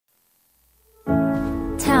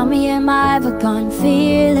Tell me, am I ever gonna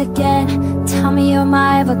feel again? Tell me, am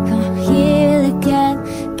I ever gonna heal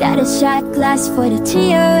again? Got a shot glass for the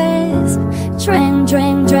tears. Drain,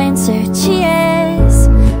 drain, drain, say cheers.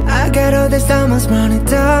 I got all these diamonds running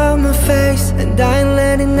down my face, and I ain't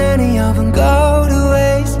letting any of them go to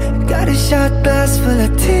waste. Got a shot glass full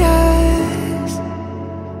of tears.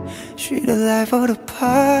 She the life of the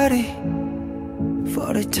party,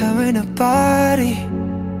 for the time in her body.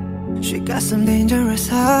 She got some dangerous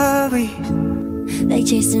hobbies, like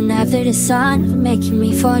chasing after the sun, making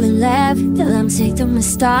me fall in love till I'm sick to my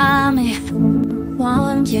stomach.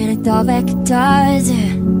 Won't get it all back, it does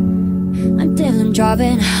it until I'm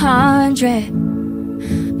dropping 100.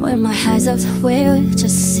 When my eyes off the wheel, just to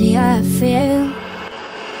see how I feel.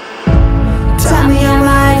 Tell me, am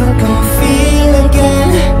I ever gonna feel again?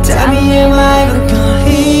 Tell me, am I ever gonna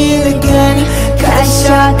heal again? Got a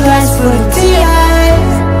shot glass full of tears.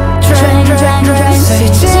 Drain, drain, drain, say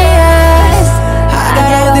cheers. I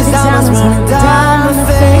got all these diamonds running down my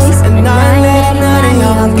face, and I ain't letting none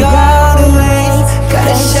of them go to waste. Got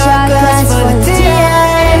a shot glass full of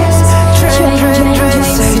tears. Drain, drain, drain,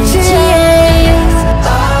 say cheers.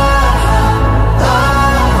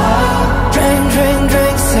 Drain, drain,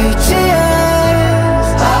 drain, say cheers.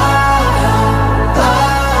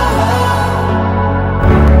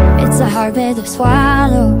 It's a hard pill to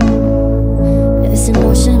swallow, this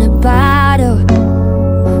emotion a battle.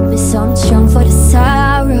 But so I'm strong for the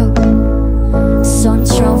sorrow, so I'm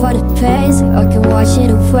strong for the pain, so I can wash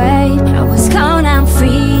it away. I was cold, I'm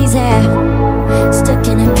freezing, stuck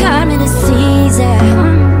in a communist season.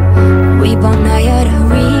 We both know you're the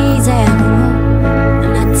reason.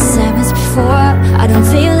 I'm not the same as before, I don't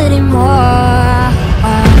feel it anymore.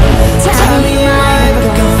 Tell me, am I ever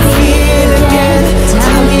gonna feel again?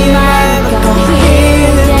 Tell me, am I ever gonna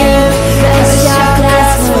heal again? Got a shot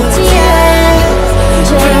glass full of tears.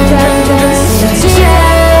 Drain, drain, drain, say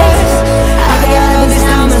cheers. I got all these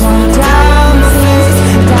diamonds running down my face,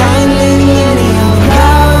 and I ain't letting any of them go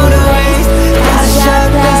to waste. Got a shot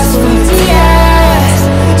glass full of tears.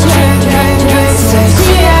 Drain, drain, drain, say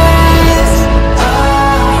cheers.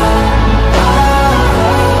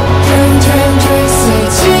 Drain, drain, drain, say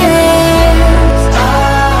cheers.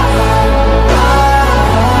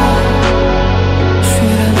 She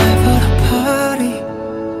the life of the party,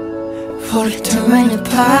 for the time in the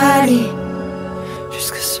party. She's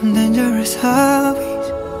got some dangerous hobbies,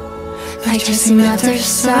 Like chasing after the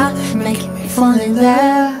sun, making me fall in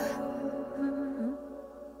love.